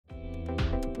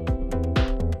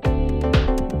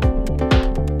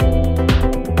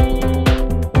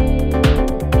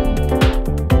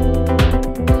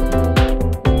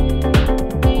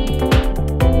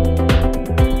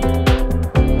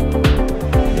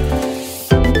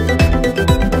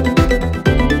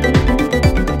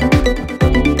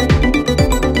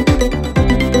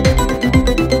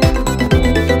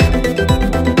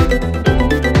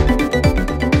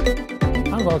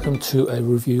to a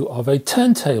review of a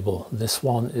turntable. This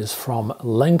one is from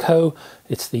Lenco.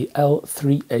 It's the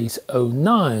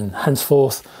L-3809,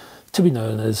 henceforth to be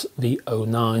known as the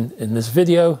 09 in this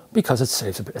video because it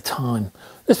saves a bit of time.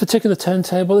 This particular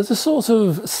turntable is a sort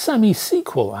of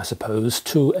semi-sequel, I suppose,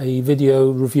 to a video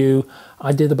review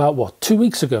I did about, 2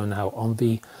 weeks ago now on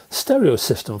the stereo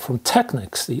system from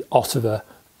Technics, the Audiophile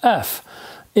F.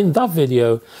 In that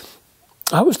video,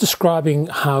 I was describing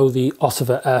how the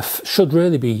Audiophile F should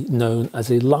really be known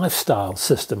as a lifestyle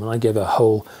system, and I gave a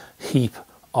whole heap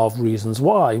of reasons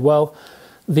why. Well,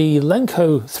 the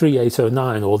Lenco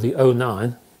 3809, or the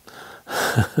 09,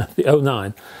 the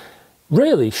 09,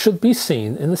 really should be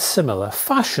seen in a similar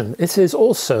fashion. It is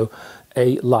also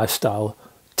a lifestyle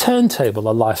turntable,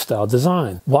 a lifestyle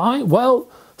design. Why? Well,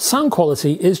 sound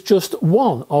quality is just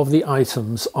one of the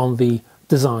items on the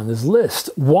designer's list,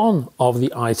 one of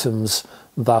the items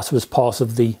that was part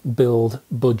of the build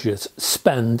budget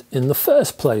spend in the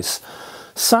first place.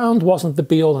 Sound wasn't the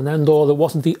be-all and end-all, it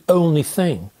wasn't the only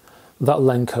thing that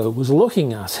Lenco was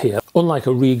looking at here. Unlike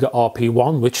a Rega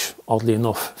RP1, which oddly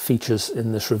enough features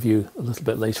in this review a little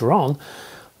bit later on,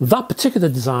 that particular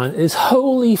design is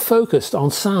wholly focused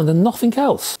on sound and nothing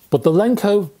else. But the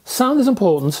Lenco, sound is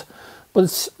important, but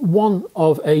it's one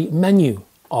of a menu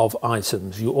of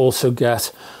items. You also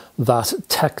get that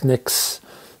Technics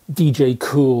DJ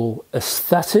Cool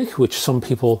aesthetic, which some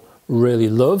people really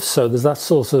love, so there's that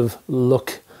sort of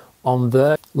look on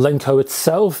there. Lenco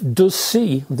itself does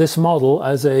see this model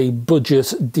as a budget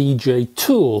DJ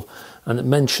tool, and it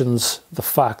mentions the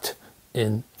fact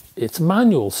in its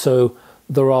manual. So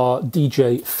there are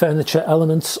DJ furniture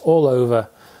elements all over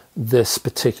this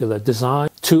particular design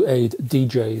to aid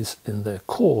DJs in their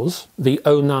cause. The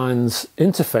 09's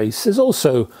interface is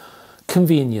also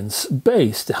convenience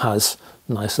based. It has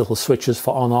nice little switches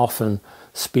for on off and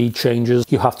speed changes.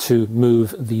 You have to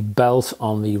move the belt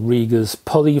on the Rega's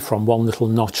pulley from one little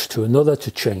notch to another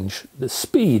to change the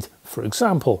speed, for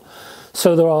example.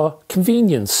 So there are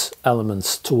convenience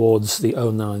elements towards the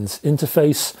 09's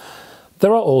interface.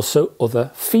 There are also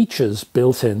other features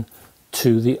built in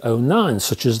to the 09,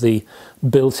 such as the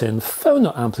built-in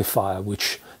phono amplifier,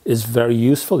 which is very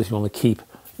useful if you want to keep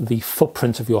the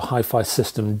footprint of your hi-fi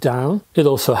system down. It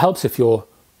also helps if you're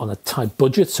on a tight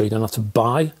budget, so you don't have to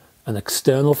buy an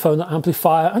external phono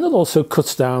amplifier, and it also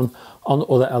cuts down on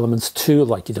other elements too,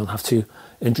 like you don't have to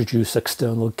introduce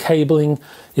external cabling.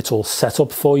 It's all set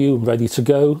up for you, ready to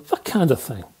go, that kind of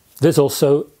thing. There's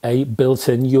also a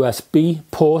built-in USB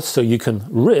port, so you can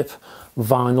rip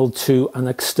vinyl to an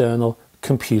external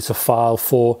computer file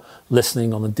for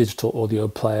listening on a digital audio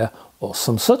player or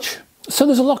some such. So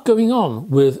there's a lot going on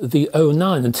with the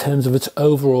 09 in terms of its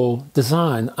overall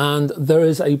design, and there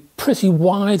is a pretty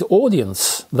wide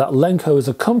audience that Lenco as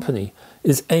a company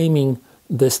is aiming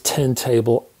this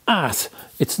turntable at.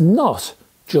 It's not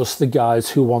just the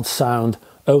guys who want sound,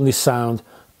 only sound,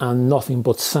 and nothing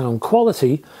but sound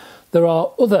quality. There are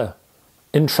other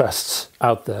interests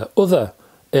out there, other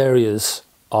areas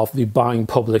of the buying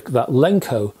public that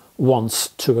Lenco wants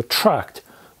to attract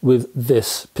with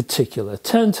this particular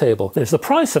turntable. There's the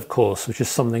price, of course, which is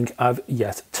something I've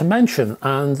yet to mention,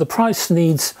 and the price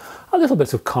needs a little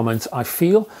bit of comment, I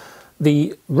feel.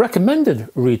 The recommended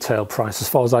retail price, as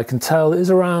far as I can tell,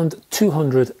 is around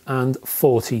 £240,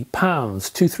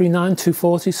 239,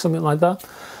 240, something like that.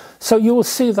 So you will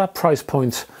see that price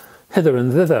point hither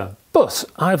and thither. But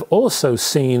I've also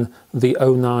seen the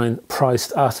 09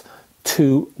 priced at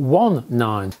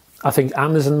 £219. I think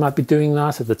Amazon might be doing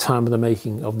that at the time of the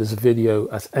making of this video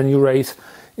at any rate.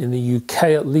 In the UK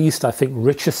at least, I think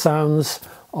Richer Sounds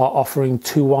are offering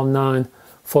 £219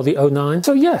 for the 09.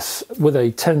 So yes, with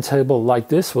a turntable like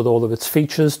this, with all of its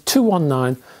features,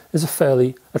 £219 is a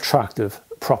fairly attractive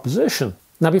proposition.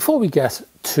 Now, before we get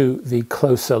to the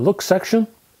closer look section,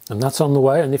 and that's on the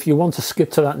way, and if you want to skip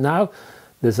to that now,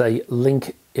 there's a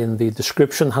link in the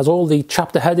description, has all the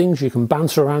chapter headings. You can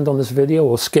bounce around on this video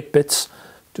or skip bits,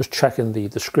 just check in the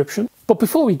description. But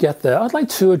before we get there, I'd like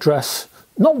to address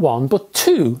not one, but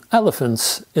two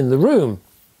elephants in the room.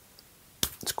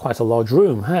 It's quite a large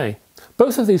room, hey?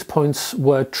 Both of these points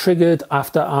were triggered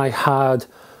after I had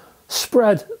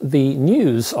spread the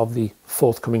news of the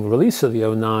forthcoming release of the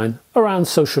 09 around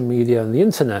social media and the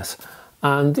internet.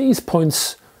 And these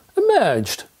points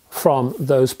emerged from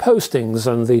those postings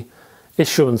and the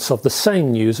issuance of the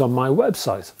same news on my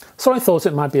website. So I thought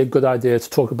it might be a good idea to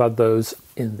talk about those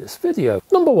in this video.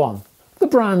 Number one, the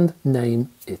brand name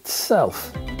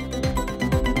itself.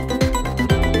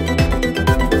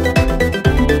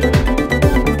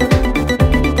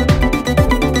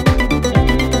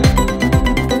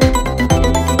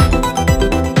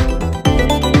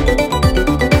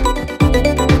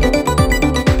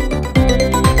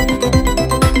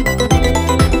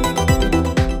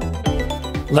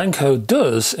 Lenco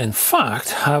does, in fact,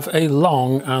 have a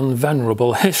long and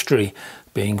venerable history,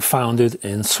 being founded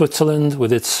in Switzerland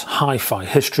with its hi-fi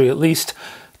history at least,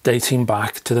 dating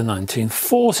back to the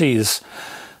 1940s.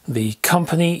 The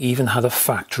company even had a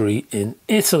factory in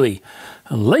Italy,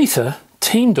 and later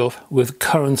teamed up with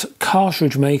current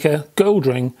cartridge maker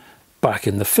Goldring back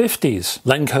in the 50s.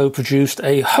 Lenco produced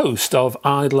a host of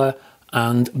idler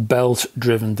and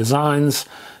belt-driven designs,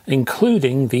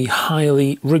 including the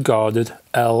highly regarded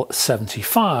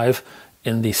L-75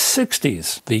 in the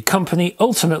 60s. The company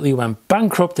ultimately went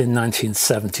bankrupt in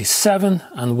 1977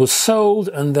 and was sold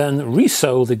and then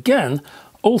resold again,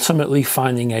 ultimately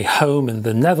finding a home in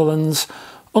the Netherlands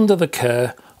under the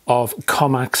care of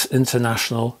Comax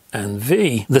International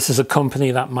NV. This is a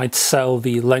company that might sell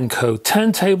the Lenco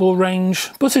turntable range,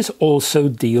 but it also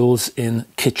deals in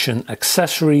kitchen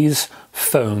accessories,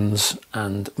 phones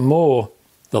and more.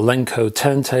 The Lenco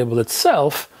turntable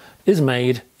itself is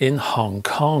made in Hong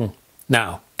Kong.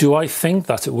 Now, do I think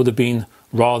that it would have been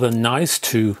rather nice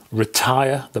to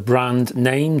retire the brand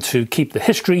name to keep the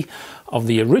history of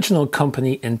the original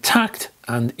company intact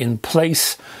and in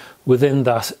place within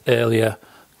that earlier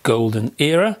golden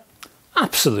era?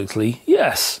 Absolutely,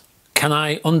 yes. Can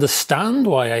I understand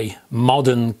why a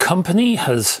modern company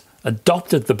has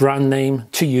adopted the brand name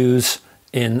to use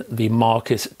in the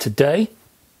market today?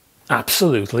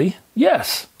 Absolutely,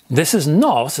 yes. This is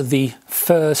not the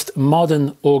first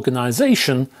modern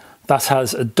organization that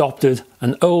has adopted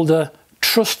an older,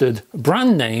 trusted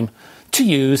brand name to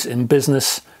use in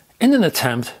business in an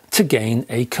attempt to gain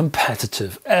a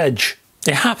competitive edge.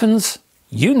 It happens,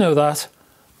 you know that,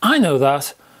 I know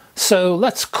that, so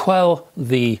let's quell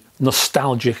the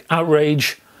nostalgic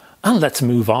outrage and let's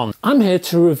move on. I'm here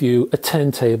to review a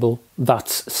turntable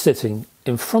that's sitting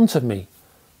in front of me.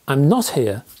 I'm not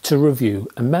here to review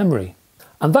a memory.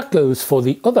 And that goes for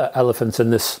the other elephant in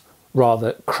this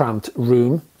rather cramped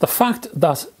room, the fact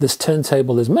that this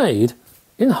turntable is made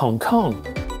in Hong Kong.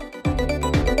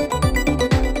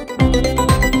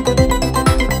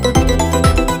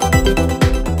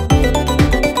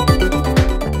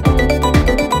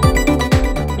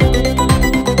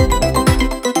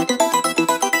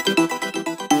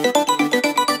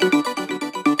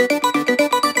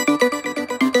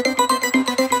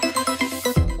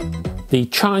 The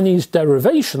Chinese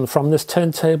derivation from this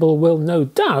turntable will no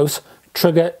doubt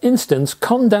trigger instant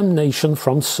condemnation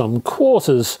from some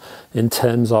quarters in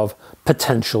terms of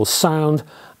potential sound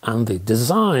and the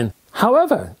design.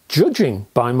 However, judging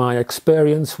by my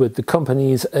experience with the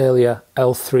company's earlier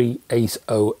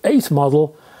L-3808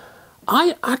 model,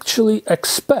 I actually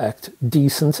expect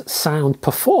decent sound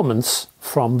performance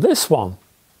from this one.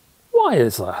 Why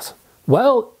is that?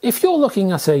 Well, if you're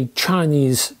looking at a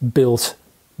Chinese-built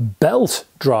belt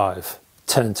drive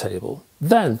turntable,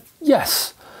 then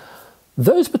yes,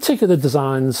 those particular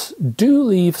designs do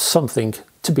leave something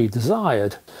to be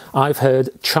desired. I've heard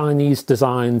Chinese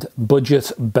designed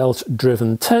budget belt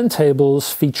driven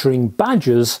turntables featuring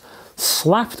badges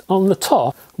slapped on the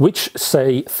top which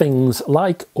say things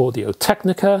like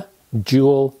Audio-Technica,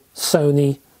 Dual,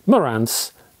 Sony,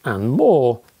 Marantz and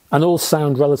more, and all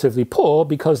sound relatively poor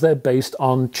because they're based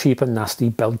on cheap and nasty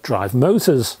belt drive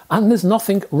motors. And there's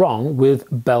nothing wrong with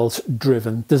belt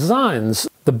driven designs.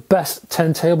 The best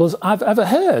turntables I've ever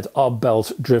heard are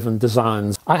belt driven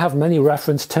designs. I have many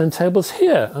reference turntables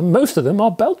here and most of them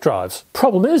are belt drives.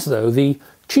 Problem is though, the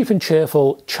cheap and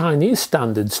cheerful Chinese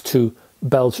standards to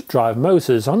belt drive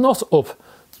motors are not up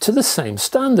to the same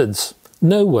standards.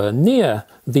 Nowhere near.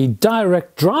 The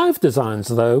direct drive designs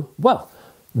though, well,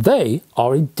 they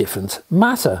are a different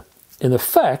matter. In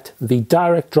effect, the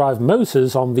direct drive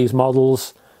motors on these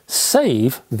models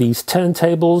save these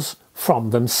turntables from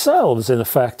themselves, in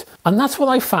effect. And that's what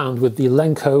I found with the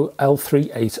Lenco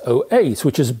L-3808,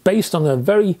 which is based on a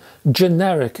very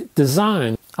generic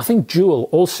design. I think Dual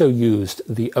also used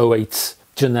the 08's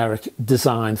generic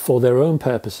design for their own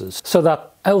purposes. So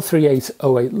that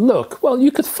L-3808 look, well,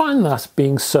 you could find that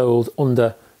being sold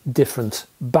under different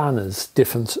banners,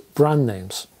 different brand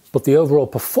names. But the overall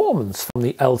performance from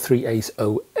the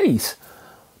L3808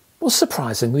 was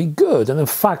surprisingly good. And in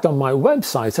fact, on my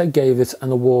website, I gave it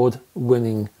an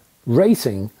award-winning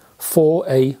rating for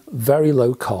a very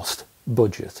low-cost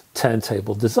budget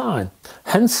turntable design.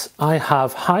 Hence, I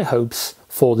have high hopes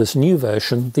for this new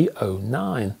version, the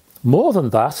 09. More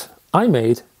than that, I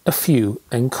made a few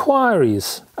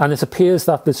inquiries, and it appears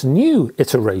that this new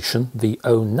iteration, the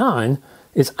 09,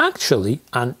 is actually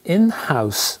an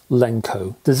in-house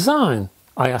Lenco design.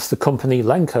 I asked the company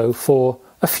Lenco for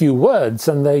a few words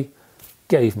and they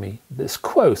gave me this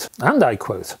quote, and I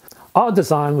quote, Our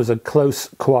design was a close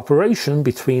cooperation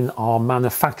between our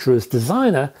manufacturer's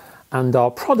designer and our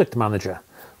product manager.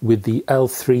 With the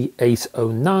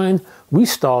L-3809, we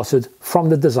started from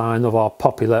the design of our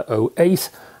popular 08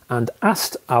 and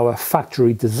asked our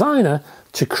factory designer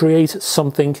to create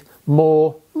something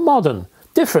more modern,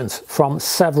 different from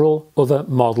several other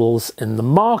models in the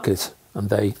market, and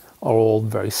they are all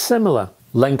very similar.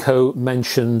 Lenco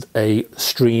mentioned a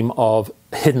stream of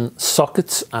hidden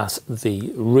sockets at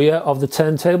the rear of the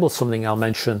turntable, something I'll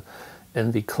mention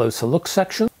in the closer look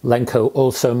section. Lenco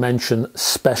also mentioned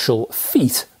special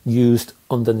feet used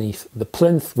underneath the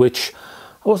plinth, which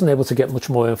I wasn't able to get much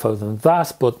more info than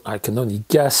that, but I can only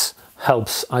guess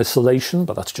helps isolation,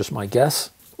 but that's just my guess.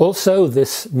 Also,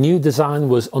 this new design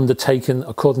was undertaken,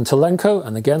 according to Lenco,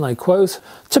 and again I quote,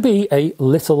 to be a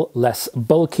little less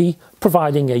bulky,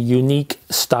 providing a unique,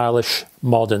 stylish,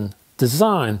 modern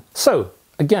design. So,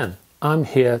 again, I'm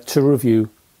here to review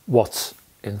what's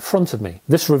in front of me.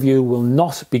 This review will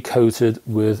not be coated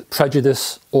with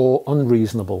prejudice or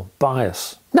unreasonable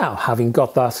bias. Now, having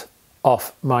got that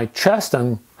off my chest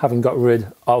and having got rid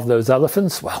of those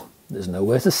elephants, well, there's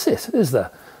nowhere to sit, is there?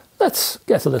 Let's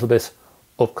get a little bit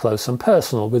up close and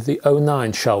personal with the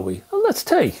 09, shall we? And let's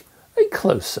take a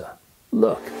closer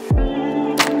look.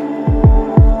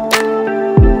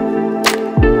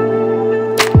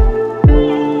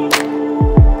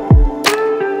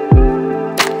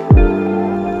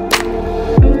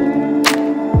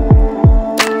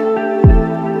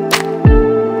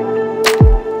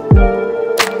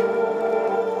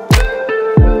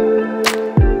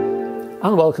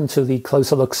 And welcome to the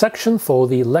closer look section for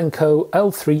the Lenco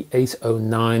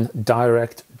L-3809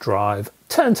 direct drive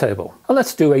turntable. And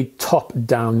let's do a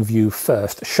top-down view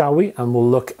first, shall we? And we'll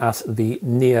look at the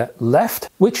near left,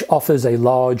 which offers a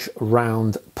large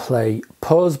round play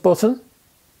pause button.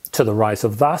 To the right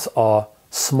of that are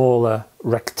smaller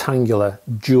rectangular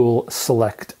dual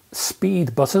select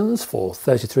speed buttons for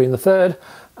 33 1/3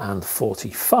 and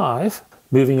 45.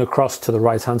 Moving across to the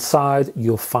right hand side,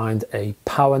 you'll find a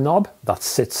power knob that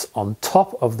sits on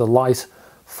top of the light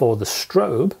for the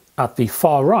strobe. At the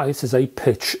far right is a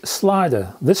pitch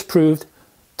slider. This proved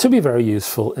to be very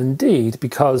useful indeed,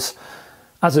 because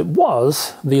as it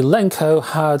was, the Lenco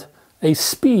had a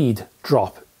speed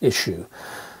drop issue,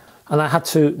 and I had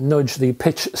to nudge the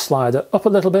pitch slider up a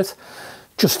little bit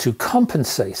just to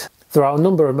compensate. There are a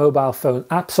number of mobile phone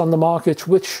apps on the market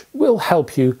which will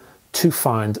help you to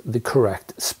find the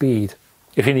correct speed.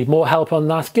 If you need more help on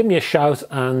that, give me a shout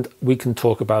and we can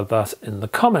talk about that in the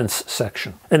comments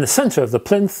section. In the center of the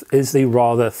plinth is the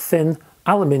rather thin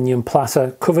aluminium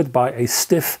platter covered by a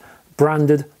stiff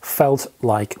branded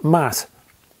felt-like mat.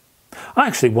 I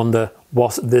actually wonder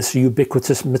what this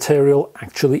ubiquitous material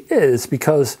actually is,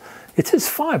 because it is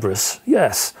fibrous,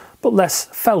 yes, but less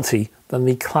felty than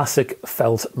the classic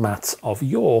felt mats of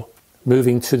yore.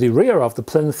 Moving to the rear of the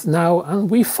plinth now, and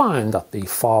we find at the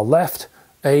far left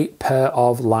a pair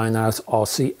of line-out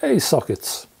RCA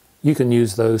sockets. You can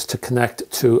use those to connect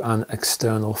to an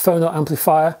external phono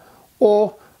amplifier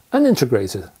or an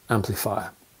integrated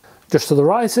amplifier. Just to the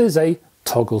right is a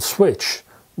toggle switch,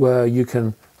 where you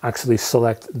can actually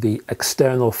select the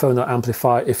external phono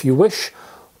amplifier if you wish,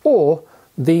 or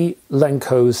the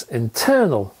Lenco's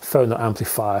internal phono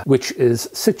amplifier, which is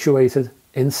situated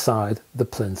inside the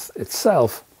plinth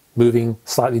itself. Moving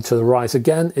slightly to the right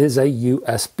again is a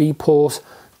USB port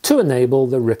to enable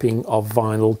the ripping of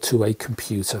vinyl to a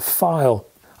computer file.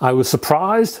 I was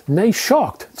surprised, nay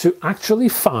shocked, to actually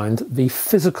find the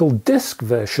physical disc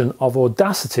version of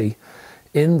Audacity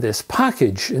in this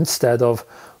package, instead of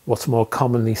what's more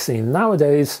commonly seen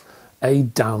nowadays, a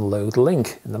download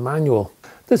link in the manual.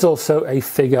 There's also a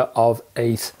figure of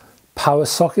 8 power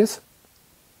socket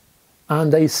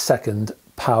and a second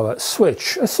power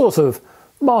switch, a sort of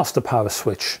master power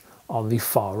switch on the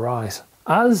far right.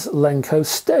 As Lenco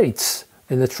states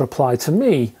in its reply to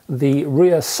me, the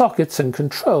rear sockets and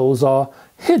controls are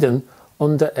hidden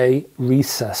under a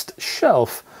recessed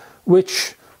shelf,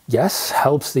 which, yes,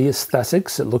 helps the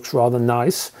aesthetics, it looks rather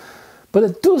nice, but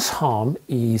it does harm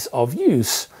ease of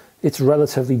use. It's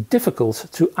relatively difficult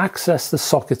to access the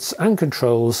sockets and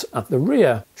controls at the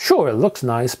rear. Sure, it looks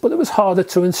nice, but it was harder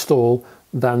to install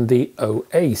than the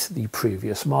 08, the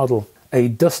previous model. A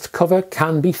dust cover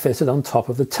can be fitted on top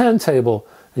of the turntable,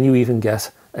 and you even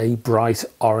get a bright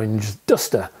orange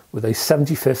duster with a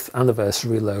 75th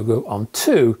anniversary logo on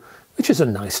too, which is a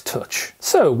nice touch.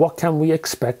 So what can we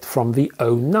expect from the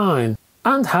 09?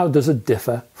 And how does it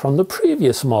differ from the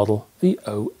previous model, the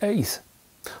 08?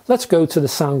 Let's go to the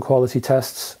sound quality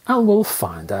tests and we'll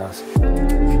find out.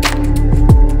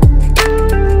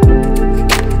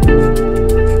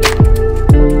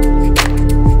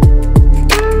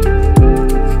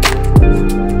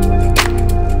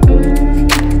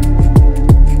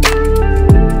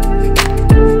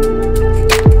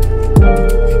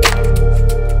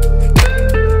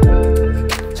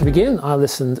 begin, I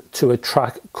listened to a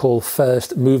track called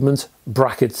First Movement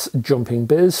brackets Jumping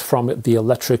Biz from the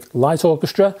Electric Light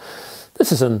Orchestra.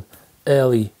 This is an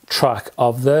early track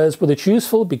of theirs, but it's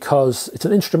useful because it's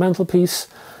an instrumental piece.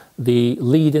 The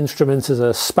lead instrument is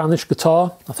a Spanish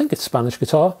guitar, I think it's Spanish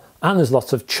guitar, and there's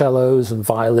lots of cellos and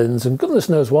violins and goodness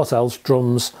knows what else,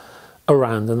 drums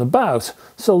around and about.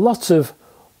 So lots of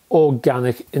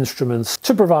organic instruments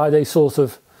to provide a sort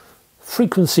of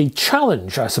frequency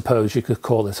challenge, I suppose you could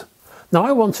call it. Now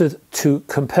I wanted to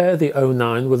compare the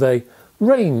 09 with a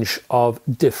range of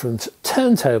different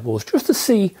turntables just to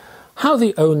see how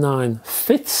the 09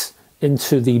 fits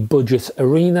into the budget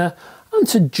arena and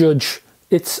to judge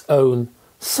its own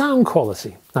sound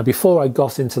quality. Now before I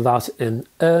got into that in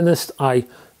earnest, I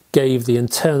gave the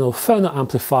internal phono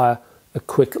amplifier a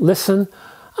quick listen,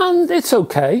 and it's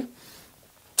okay.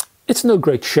 It's no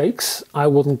great shakes. I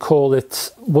wouldn't call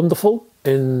it wonderful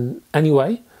in any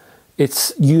way.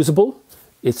 It's usable.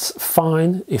 It's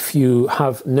fine if you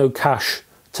have no cash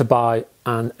to buy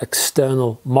an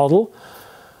external model,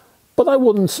 but I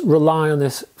wouldn't rely on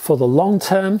it for the long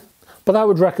term. But I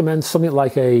would recommend something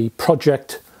like a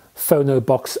Project Phono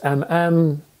Box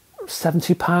MM,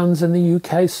 £70 in the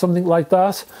UK, something like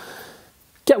that.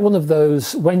 Get one of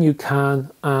those when you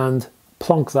can and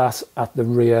plonk that at the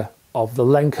rear of the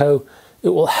Lenco. It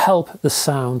will help the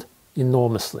sound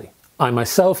enormously. I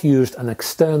myself used an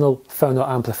external phono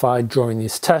amplifier during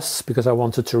these tests because I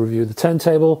wanted to review the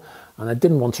turntable and I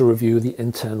didn't want to review the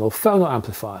internal phono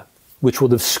amplifier, which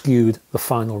would have skewed the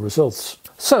final results.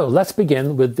 So let's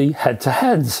begin with the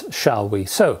head-to-heads, shall we?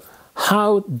 So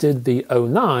how did the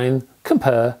 09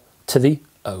 compare to the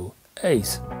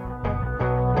 08?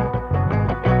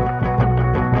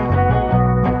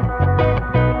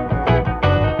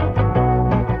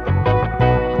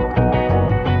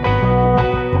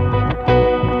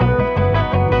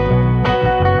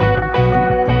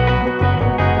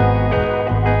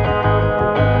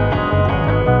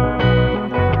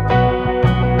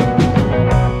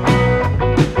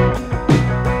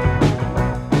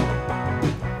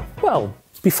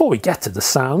 Before we get to the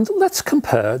sound, let's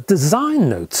compare design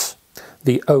notes.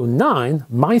 The 09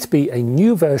 might be a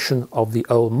new version of the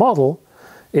old model.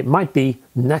 It might be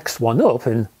next one up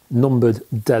in numbered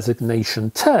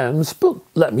designation terms, but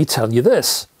let me tell you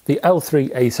this. The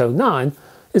L-3809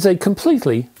 is a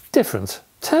completely different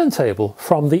turntable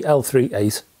from the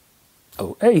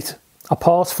L-3808.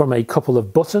 Apart from a couple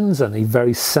of buttons and a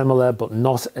very similar but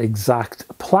not exact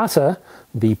platter,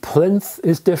 the plinth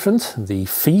is different, the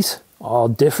feet are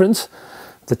different,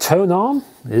 the tone arm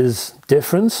is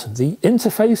different, the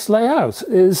interface layout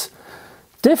is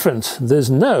different. There's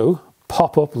no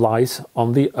pop-up light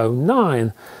on the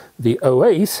 09. The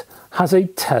 08 has a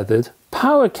tethered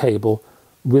power cable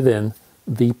within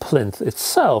the plinth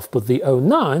itself, but the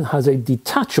 09 has a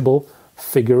detachable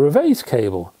figure-of-8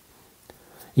 cable.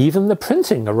 Even the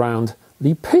printing around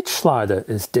the pitch slider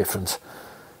is different.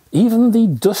 Even the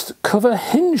dust cover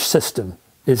hinge system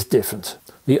is different.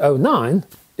 The 09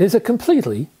 is a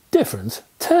completely different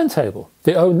turntable.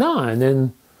 The 09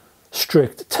 in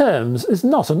strict terms is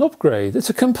not an upgrade,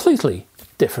 it's a completely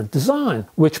different design,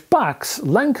 which backs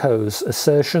Lenco's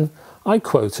assertion I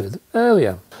quoted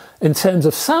earlier. In terms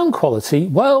of sound quality,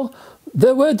 well,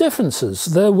 there were differences.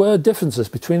 There were differences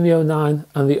between the 09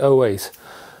 and the 08.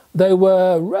 They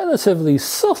were relatively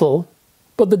subtle,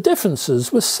 but the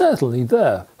differences were certainly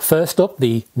there. First up,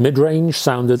 the mid-range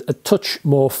sounded a touch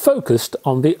more focused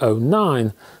on the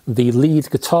 09. The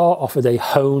lead guitar offered a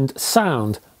honed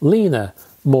sound, leaner,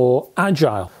 more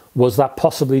agile. Was that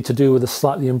possibly to do with a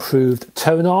slightly improved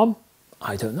tone arm?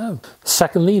 I don't know.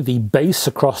 Secondly, the bass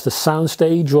across the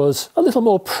soundstage was a little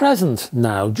more present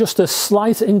now, just a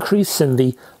slight increase in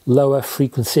the lower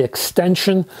frequency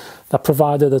extension that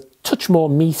provided a touch more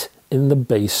meat in the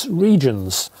bass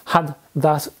regions. Had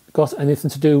that got anything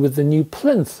to do with the new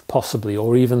plinth, possibly,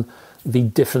 or even the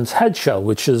different head shell,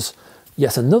 which is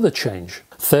yet another change?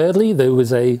 Thirdly, there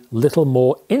was a little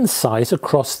more insight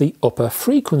across the upper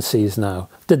frequencies now.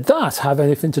 Did that have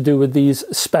anything to do with these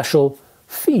special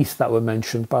feet that were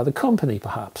mentioned by the company,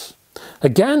 perhaps?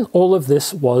 Again, all of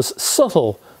this was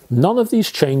subtle. None of these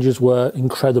changes were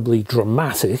incredibly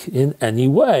dramatic in any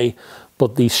way,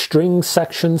 but the string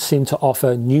section seemed to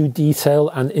offer new detail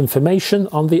and information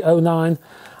on the 09,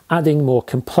 adding more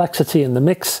complexity in the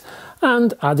mix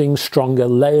and adding stronger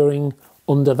layering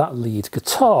under that lead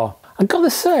guitar. I've got to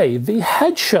say, the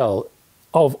head shell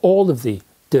of all of the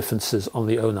differences on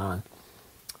the 09,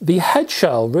 the head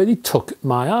shell really took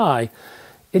my eye.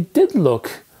 It did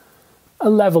look a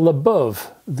level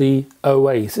above the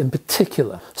 08 in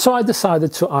particular. So I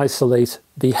decided to isolate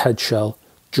the head shell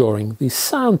during the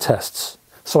sound tests.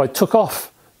 So I took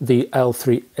off the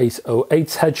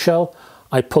L-3808's head shell,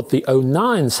 I put the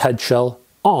 09's head shell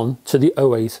on to the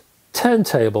 08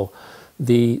 turntable.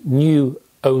 The new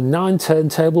 09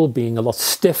 turntable being a lot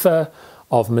stiffer,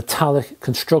 of metallic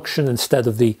construction instead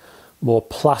of the more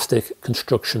plastic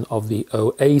construction of the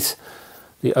 08.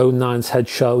 The 09's head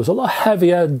shell was a lot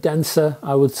heavier, denser,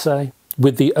 I would say.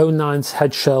 With the 09's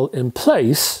head shell in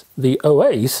place, the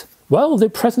 08, well, the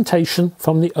presentation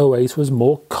from the 08 was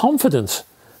more confident.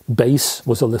 Bass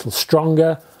was a little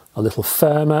stronger, a little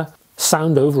firmer.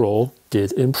 Sound overall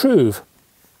did improve.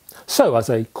 So as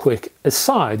a quick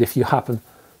aside, if you happen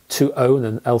to own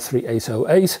an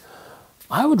L-3808,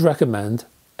 I would recommend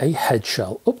a head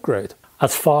shell upgrade.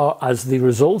 As far as the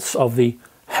results of the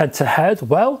head-to-head,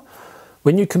 well,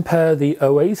 when you compare the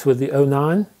 08 with the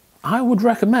 09, I would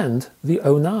recommend the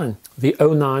 09. The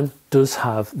 09 does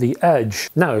have the edge.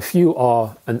 Now, if you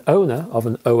are an owner of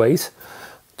an 08,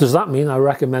 does that mean I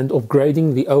recommend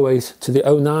upgrading the 08 to the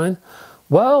 09?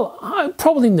 Well,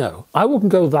 probably no. I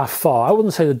wouldn't go that far. I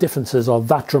wouldn't say the differences are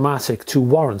that dramatic to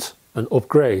warrant an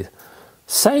upgrade.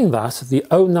 Saying that, the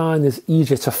 09 is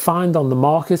easier to find on the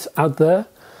market out there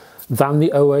than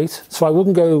the 08. So I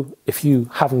wouldn't go, if you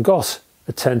haven't got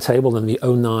a turntable and the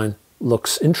 09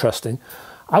 looks interesting,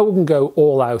 I wouldn't go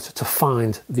all out to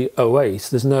find the 08.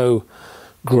 There's no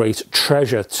great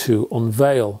treasure to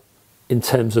unveil in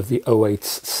terms of the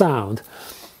 08's sound.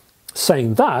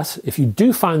 Saying that, if you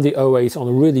do find the 08 on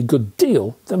a really good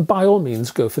deal, then by all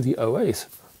means go for the 08.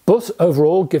 But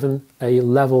overall, given a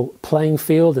level playing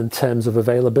field in terms of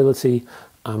availability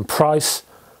and price,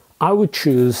 I would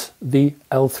choose the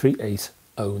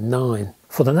L-3809.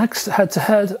 For the next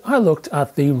head-to-head, I looked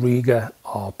at the Rega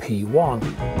RP1.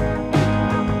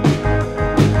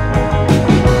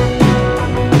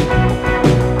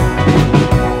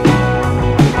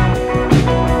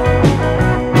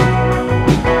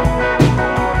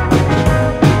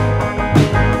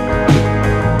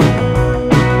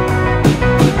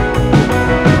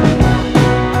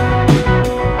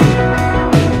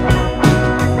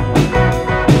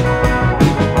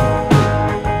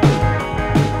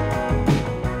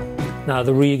 Now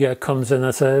the Rega comes in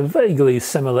at a vaguely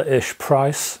similar-ish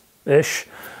price-ish,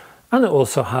 and it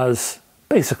also has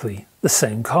basically the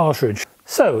same cartridge.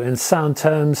 So in sound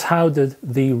terms, how did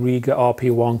the Rega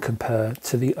RP1 compare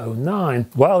to the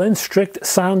 09? Well, in strict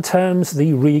sound terms,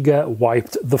 the Rega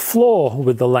wiped the floor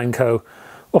with the Lenco.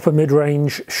 Upper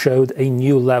mid-range showed a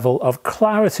new level of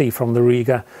clarity from the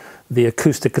Rega. The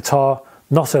acoustic guitar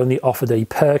not only offered a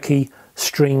perky,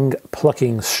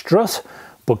 string-plucking strut,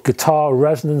 but guitar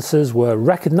resonances were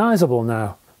recognizable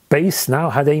now. Bass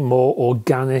now had a more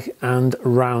organic and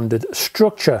rounded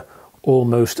structure,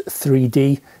 almost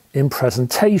 3D in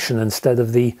presentation instead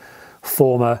of the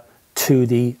former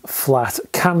 2D flat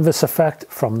canvas effect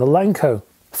from the Lenco.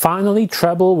 Finally,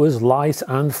 treble was light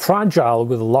and fragile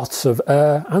with lots of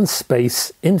air and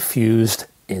space infused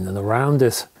in and around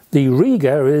it. The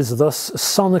Rega is thus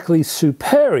sonically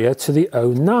superior to the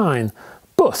 09,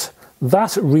 but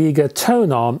that Rega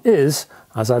tone arm is,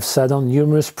 as I've said on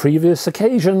numerous previous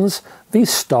occasions, the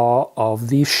star of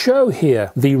the show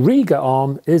here. The Rega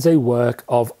arm is a work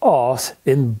of art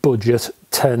in budget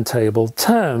turntable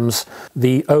terms.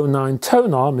 The 09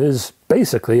 tone arm is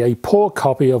basically a poor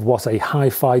copy of what a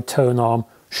hi-fi tone arm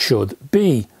should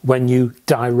be when you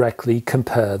directly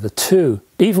compare the two.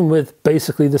 Even with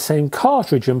basically the same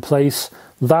cartridge in place,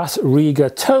 that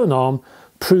Rega tone arm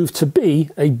proved to be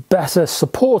a better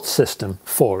support system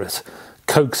for it,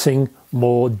 coaxing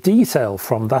more detail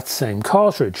from that same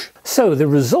cartridge. So the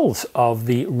result of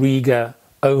the Rega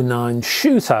 09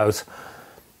 shootout,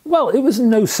 well, it was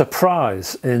no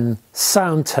surprise in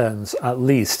sound terms at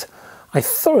least. I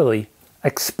thoroughly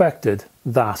expected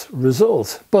that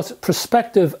result, but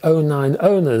prospective 09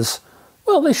 owners,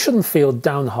 well, they shouldn't feel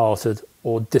downhearted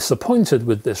or disappointed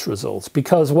with this result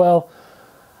because, well,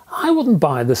 I wouldn't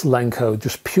buy this Lenco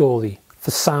just purely for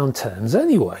sound terms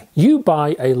anyway. You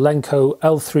buy a Lenco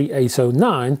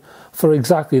L-3809 for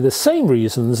exactly the same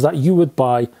reasons that you would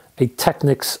buy a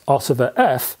Technics Ottava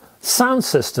F sound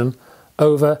system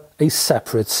over a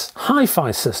separate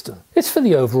hi-fi system. It's for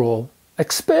the overall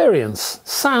experience.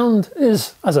 Sound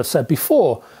is, as I've said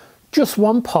before, just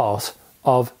one part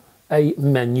of a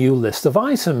menu list of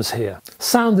items here.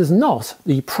 Sound is not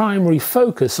the primary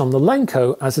focus on the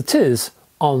Lenco as it is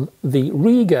on the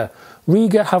Rega.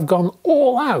 Rega have gone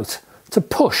all out to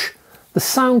push the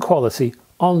sound quality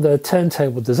on their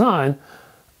turntable design,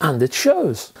 and it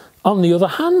shows. On the other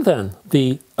hand then,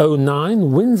 the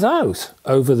 09 wins out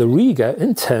over the Rega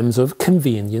in terms of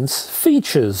convenience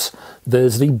features.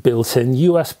 There's the built-in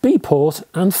USB port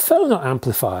and phono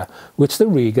amplifier, which the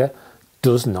Rega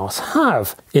does not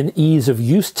have. In ease of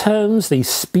use terms, the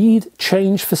speed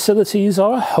change facilities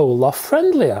are a whole lot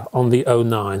friendlier on the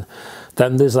 09.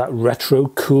 Then there's that retro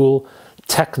cool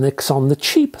Technics on the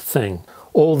cheap thing.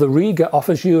 All the Rega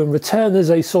offers you in return is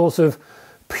a sort of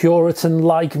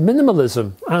Puritan-like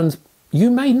minimalism, and you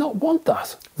may not want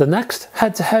that. The next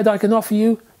head-to-head I can offer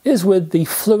you is with the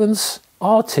FLUANCE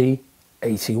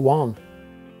RT81.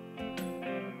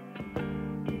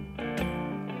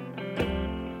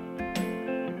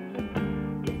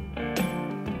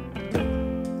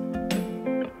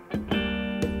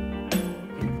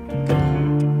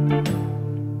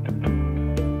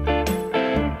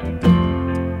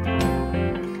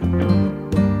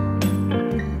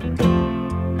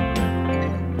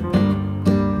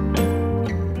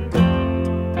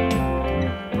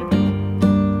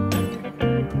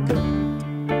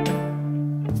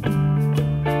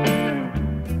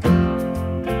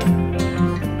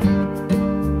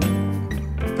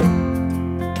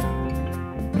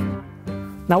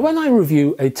 Now, when I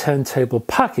review a turntable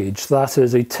package, that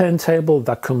is a turntable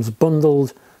that comes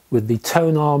bundled with the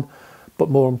tone arm, but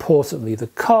more importantly the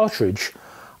cartridge,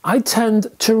 I tend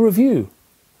to review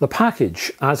the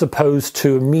package as opposed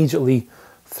to immediately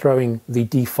throwing the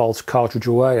default cartridge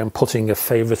away and putting a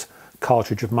favourite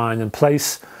cartridge of mine in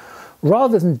place.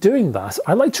 Rather than doing that,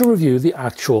 I like to review the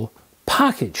actual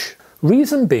package.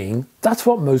 Reason being, that's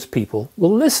what most people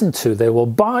will listen to. They will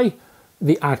buy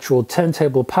the actual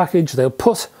turntable package, they'll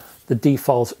put the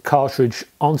default cartridge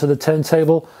onto the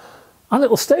turntable, and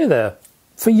it'll stay there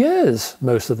for years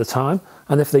most of the time.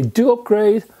 And if they do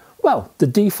upgrade, well, the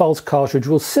default cartridge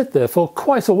will sit there for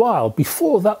quite a while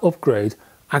before that upgrade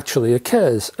actually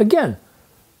occurs. Again,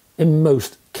 in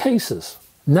most cases.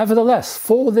 Nevertheless,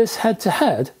 for this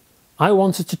head-to-head, I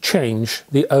wanted to change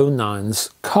the 09's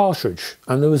cartridge,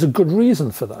 and there was a good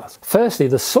reason for that. Firstly,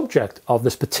 the subject of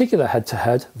this particular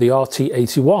head-to-head, the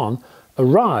RT81,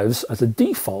 arrives as a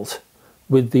default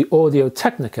with the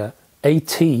Audio-Technica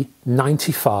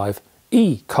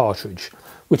AT95E cartridge,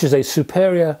 which is a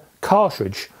superior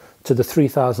cartridge to the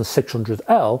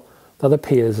 3600L that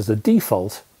appears as a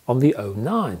default on the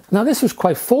 09. Now, this was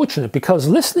quite fortunate because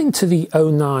listening to the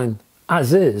 09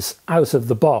 as is, out of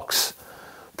the box,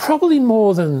 probably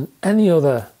more than any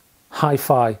other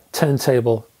hi-fi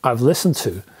turntable I've listened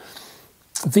to,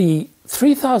 the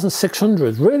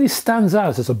 3600 really stands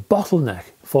out as a bottleneck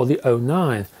for the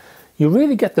 09. You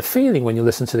really get the feeling when you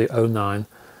listen to the 09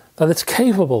 that it's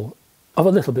capable of a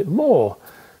little bit more.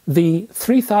 The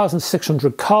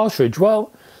 3600 cartridge,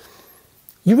 well,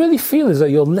 you really feel as though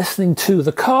you're listening to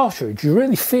the cartridge. You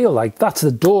really feel like that's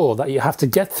the door that you have to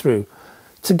get through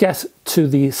to get to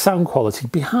the sound quality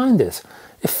behind it.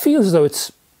 It feels as though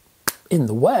it's in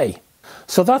the way.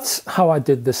 So that's how I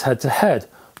did this head-to-head.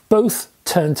 Both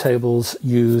turntables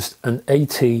used an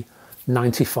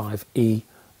AT95E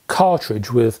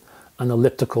cartridge with an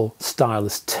elliptical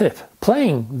stylus tip.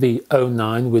 Playing the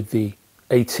 09 with the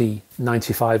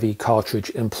AT95E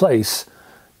cartridge in place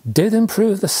did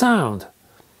improve the sound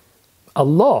a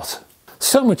lot.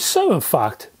 So much so, in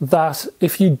fact, that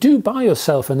if you do buy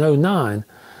yourself an 09,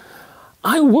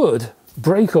 I would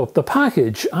break up the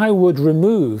package. I would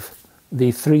remove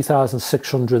the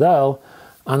 3600L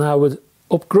and I would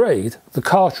upgrade the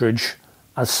cartridge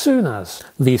as soon as.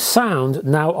 The sound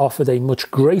now offered a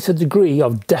much greater degree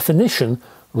of definition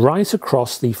right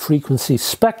across the frequency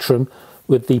spectrum,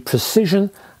 with the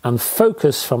precision and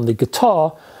focus from the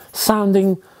guitar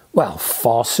sounding, well,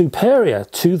 far superior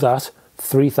to that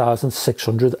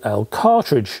 3600L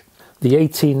cartridge. The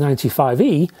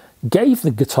AT95E gave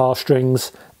the guitar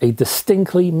strings a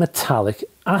distinctly metallic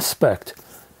aspect.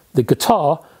 The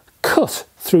guitar cut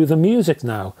through the music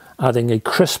now, adding a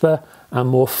crisper and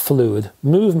more fluid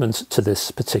movement to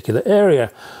this particular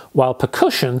area, while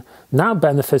percussion now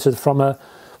benefited from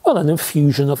an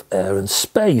infusion of air and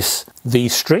space. The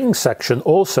string section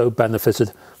also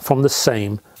benefited from the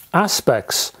same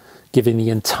aspects, giving the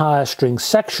entire string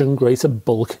section greater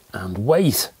bulk and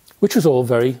weight, which was all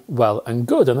very well and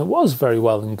good, and it was very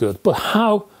well and good. But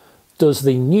how does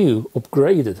the new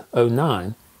upgraded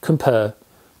 09 compare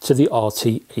to the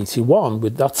RT81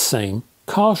 with that same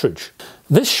cartridge?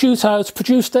 This shootout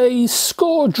produced a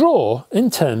score draw in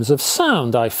terms of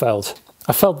sound, I felt.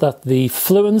 I felt that the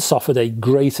FLUANCE offered a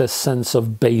greater sense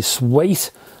of bass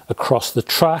weight across the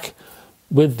track,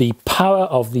 with the power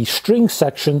of the string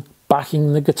section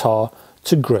backing the guitar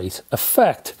to great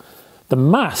effect. The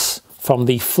mass from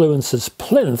the FLUANCE's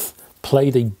plinth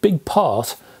played a big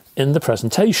part in the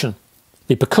presentation.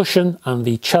 The percussion and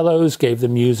the cellos gave the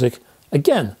music,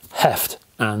 again, heft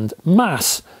and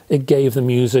mass. It gave the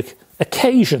music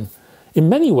occasion. In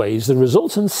many ways, the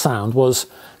resultant sound was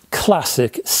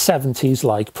classic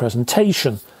 70s-like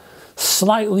presentation.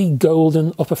 Slightly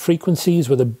golden upper frequencies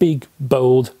with a big,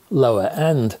 bold lower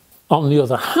end. On the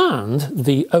other hand,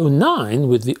 the 09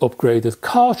 with the upgraded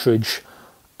cartridge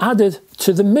added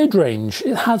to the mid-range.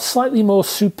 It had slightly more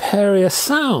superior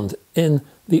sound in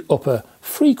the upper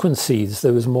frequencies.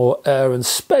 There was more air and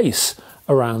space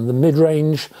around the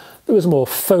mid-range. There was more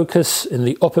focus in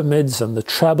the upper mids and the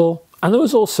treble. And there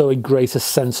was also a greater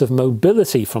sense of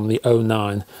mobility from the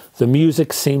 09. The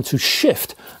music seemed to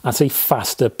shift at a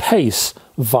faster pace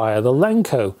via the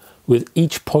Lenco, with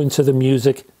each point of the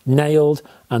music nailed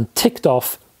and ticked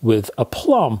off with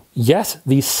aplomb. Yet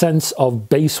the sense of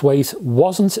bass weight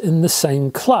wasn't in the same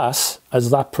class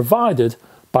as that provided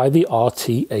by the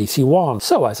RT81.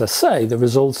 So as I say, the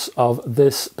results of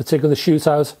this particular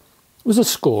shootout was a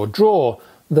score draw.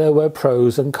 There were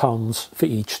pros and cons for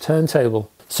each turntable.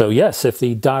 So yes, if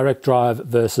the direct drive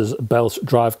versus belt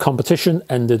drive competition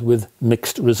ended with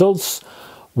mixed results,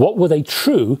 what would a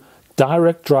true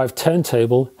direct drive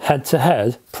turntable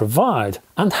head-to-head provide?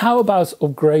 And how about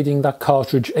upgrading that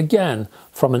cartridge again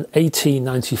from an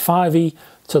AT95E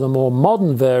to the more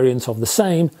modern variant of the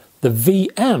same, the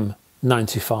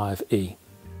VM95E?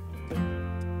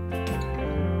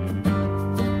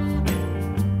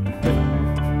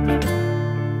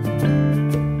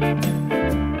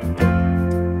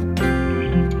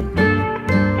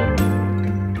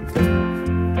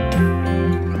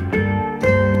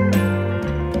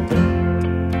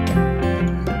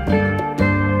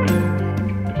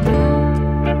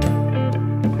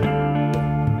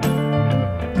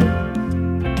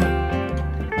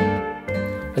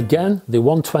 Again, the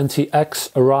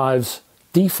 120X arrives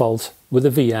default with a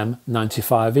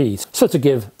VM95E. So to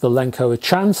give the Lenco a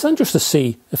chance, and just to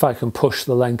see if I can push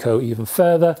the Lenco even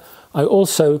further, I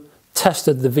also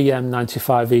tested the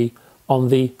VM95E on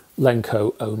the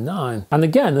Lenco 09. And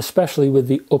again, especially with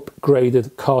the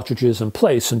upgraded cartridges in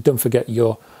place, and don't forget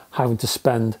you're having to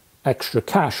spend extra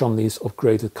cash on these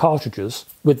upgraded cartridges.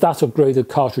 With that upgraded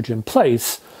cartridge in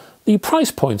place, the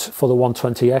price point for the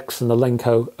 120X and the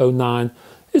Lenco 09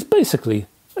 is basically,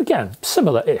 again,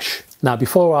 similar-ish. Now,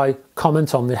 before I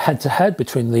comment on the head-to-head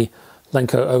between the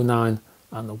Lenco 09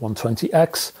 and the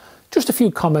 120X, just a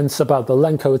few comments about the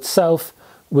Lenco itself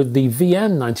with the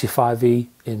VM95E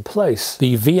in place.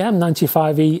 The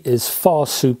VM95E is far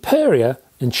superior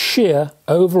in sheer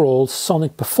overall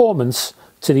sonic performance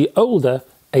to the older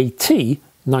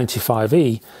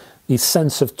AT95E. The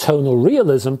sense of tonal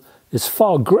realism is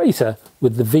far greater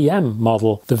with the VM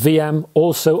model. The VM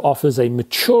also offers a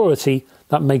maturity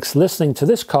that makes listening to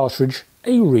this cartridge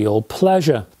a real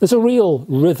pleasure. There's a real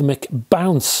rhythmic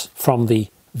bounce from the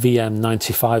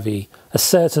VM95E, a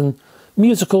certain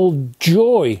musical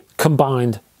joy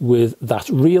combined with that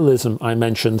realism I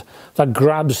mentioned that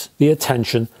grabs the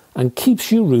attention and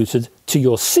keeps you rooted to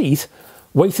your seat,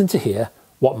 waiting to hear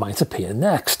what might appear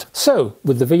next. So,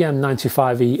 with the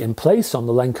VM95E in place on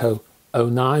the Lenco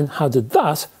 09, how did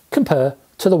that compare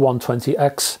to the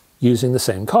 120X using the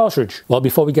same cartridge? Well,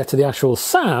 before we get to the actual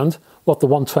sound, what the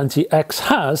 120X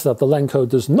has that the Lenco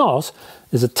does not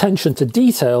is attention to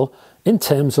detail in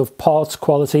terms of parts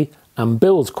quality and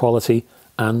build quality,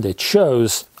 and it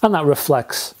shows. And that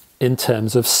reflects in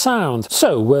terms of sound.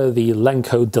 So where the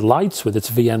Lenco delights with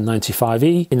its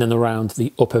VM95E in and around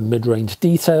the upper mid-range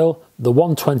detail, the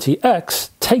 120X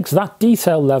takes that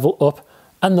detail level up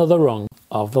another rung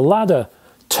of the ladder.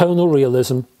 Tonal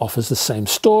realism offers the same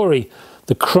story.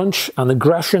 The crunch and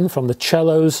aggression from the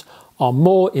cellos are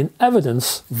more in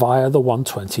evidence via the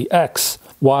 120X,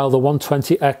 while the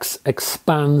 120X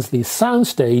expands the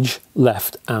soundstage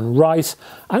left and right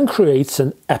and creates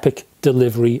an epic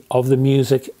delivery of the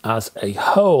music as a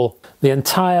whole. The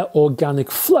entire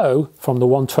organic flow from the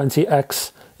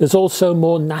 120X is also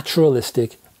more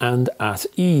naturalistic and at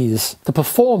ease. The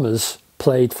performers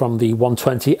played from the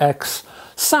 120X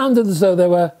sounded as though they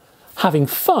were having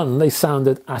fun. They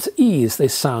sounded at ease. They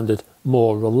sounded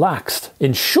more relaxed.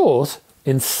 In short,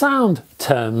 in sound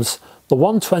terms, the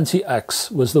 120X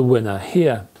was the winner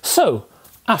here. So,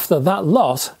 after that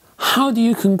lot, how do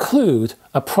you conclude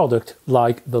a product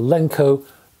like the Lenco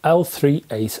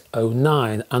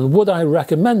L-3809, and would I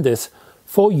recommend it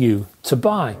for you to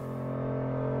buy?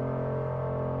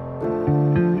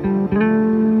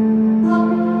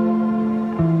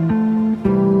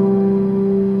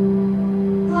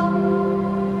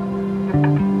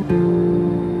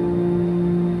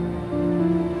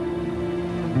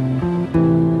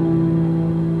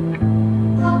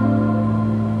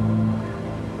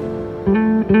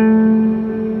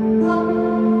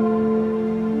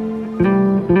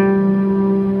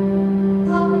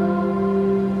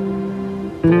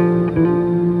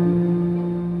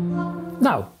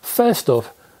 First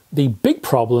up, the big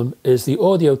problem is the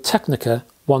Audio-Technica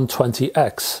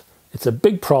 120X. It's a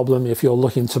big problem if you're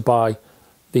looking to buy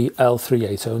the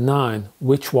L-3809.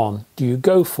 Which one do you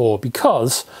go for?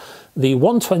 Because the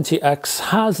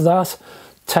 120X has that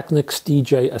Technics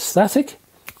DJ aesthetic,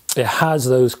 it has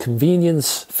those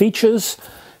convenience features,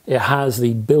 it has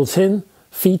the built-in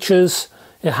features,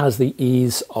 it has the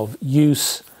ease of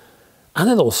use, and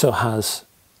it also has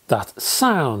that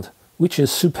sound, which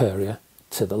is superior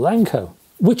to the Lenco,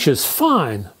 which is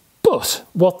fine. But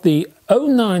what the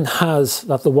 09 has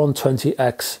that the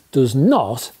 120X does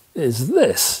not is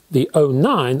this. The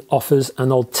 09 offers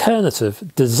an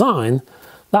alternative design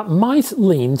that might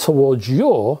lean towards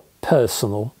your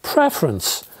personal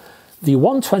preference. The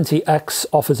 120X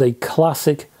offers a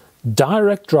classic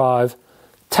direct drive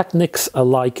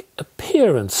Technics-alike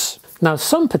appearance. Now,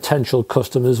 some potential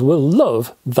customers will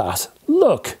love that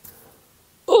look.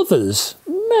 Others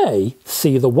may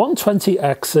see the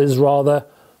 120X as rather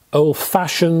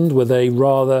old-fashioned with a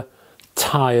rather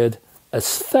tired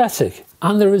aesthetic.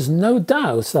 And there is no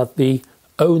doubt that the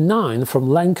 09 from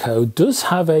Lenco does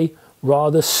have a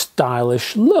rather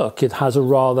stylish look. It has a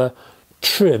rather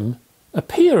trim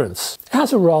appearance. It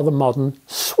has a rather modern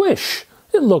swish.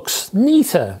 It looks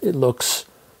neater. It looks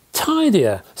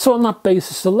tidier. So on that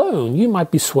basis alone, you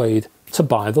might be swayed to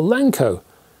buy the Lenco.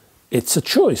 It's a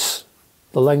choice.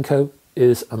 The Lenco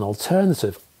is an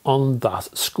alternative on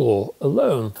that score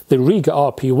alone. The Rega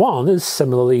RP1 is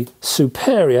similarly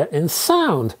superior in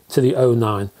sound to the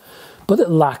 09, but it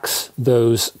lacks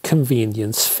those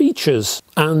convenience features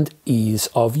and ease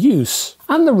of use.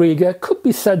 And the Rega could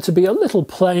be said to be a little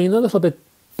plain, a little bit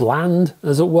bland,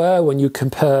 as it were, when you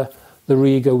compare the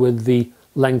Rega with the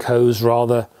Lenco's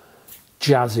rather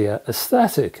jazzier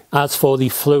aesthetic. As for the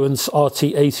FLUANCE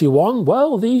RT81,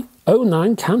 well, the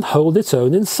 09 can hold its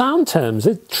own in sound terms.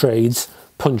 It trades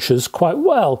punches quite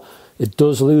well. It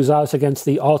does lose out against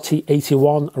the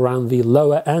RT81 around the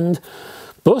lower end,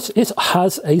 but it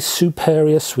has a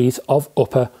superior suite of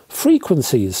upper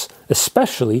frequencies,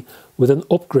 especially with an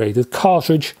upgraded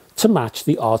cartridge to match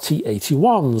the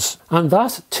RT81s. And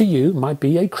that, to you, might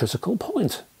be a critical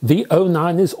point. The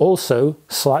 09 is also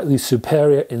slightly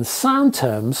superior in sound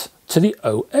terms to the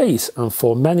 08, and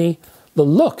for many, the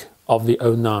look of the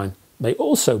 09 may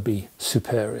also be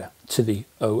superior to the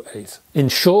 08. In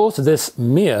short, this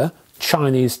mere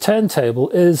Chinese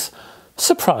turntable is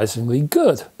surprisingly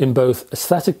good in both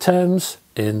aesthetic terms,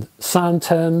 in sound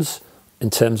terms,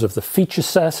 in terms of the feature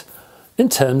set, in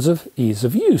terms of ease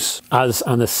of use. As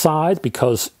an aside,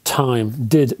 because time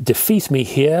did defeat me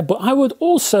here, but I would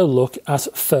also look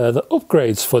at further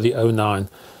upgrades for the 09.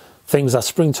 Things that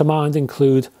spring to mind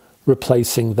include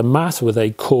replacing the mat with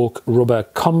a cork rubber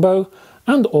combo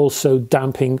and also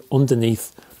damping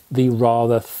underneath the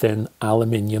rather thin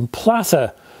aluminium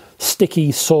platter.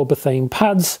 Sticky Sorbothane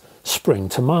pads spring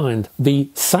to mind. The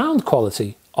sound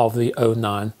quality of the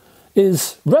 09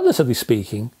 is, relatively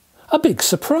speaking, a big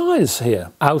surprise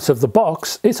here. Out of the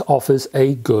box, it offers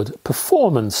a good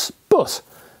performance, but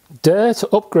dare to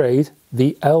upgrade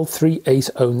the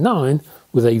L-3809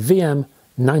 with a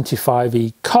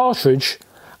VM95E cartridge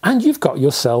and you've got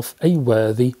yourself a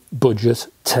worthy budget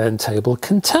turntable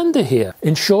contender here.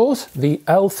 In short, the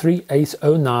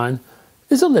L-3809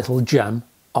 is a little gem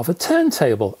of a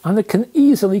turntable, and it can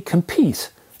easily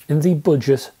compete in the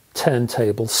budget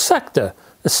turntable sector,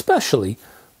 especially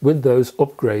with those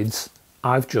upgrades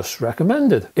I've just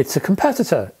recommended. It's a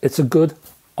competitor, it's a good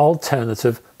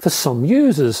alternative for some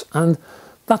users, and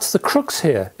that's the crux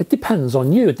here. It depends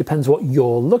on you, it depends what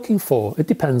you're looking for, it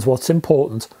depends what's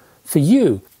important for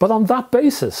you. But on that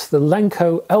basis, the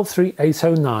Lenco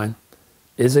L-3809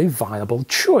 is a viable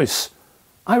choice.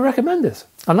 I recommend it.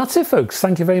 And that's it, folks.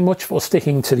 Thank you very much for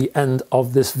sticking to the end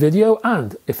of this video,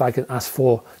 and if I can ask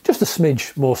for just a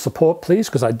smidge more support, please,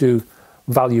 because I do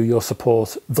value your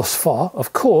support thus far,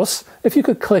 of course. If you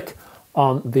could click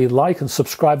on the like and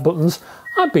subscribe buttons,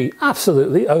 I'd be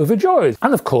absolutely overjoyed.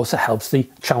 And of course, it helps the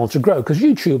channel to grow, because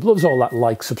YouTube loves all that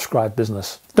like, subscribe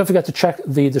business. Don't forget to check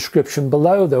the description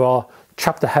below. There are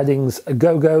chapter headings a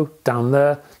go-go down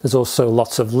there. There's also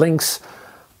lots of links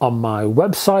on my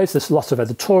website. There's lots of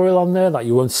editorial on there that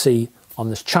you won't see on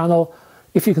this channel.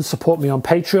 If you can support me on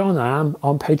Patreon, I am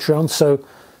on Patreon, so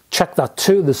check that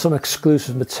too. There's some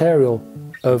exclusive material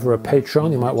over at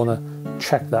Patreon. You might want to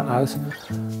check that out.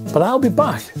 But I'll be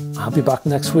back. I'll be back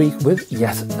next week with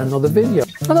yet another video.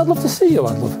 And I'd love to see you.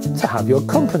 I'd love to have your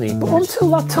company. But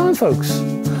until that time, folks,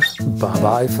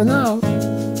 bye-bye for now.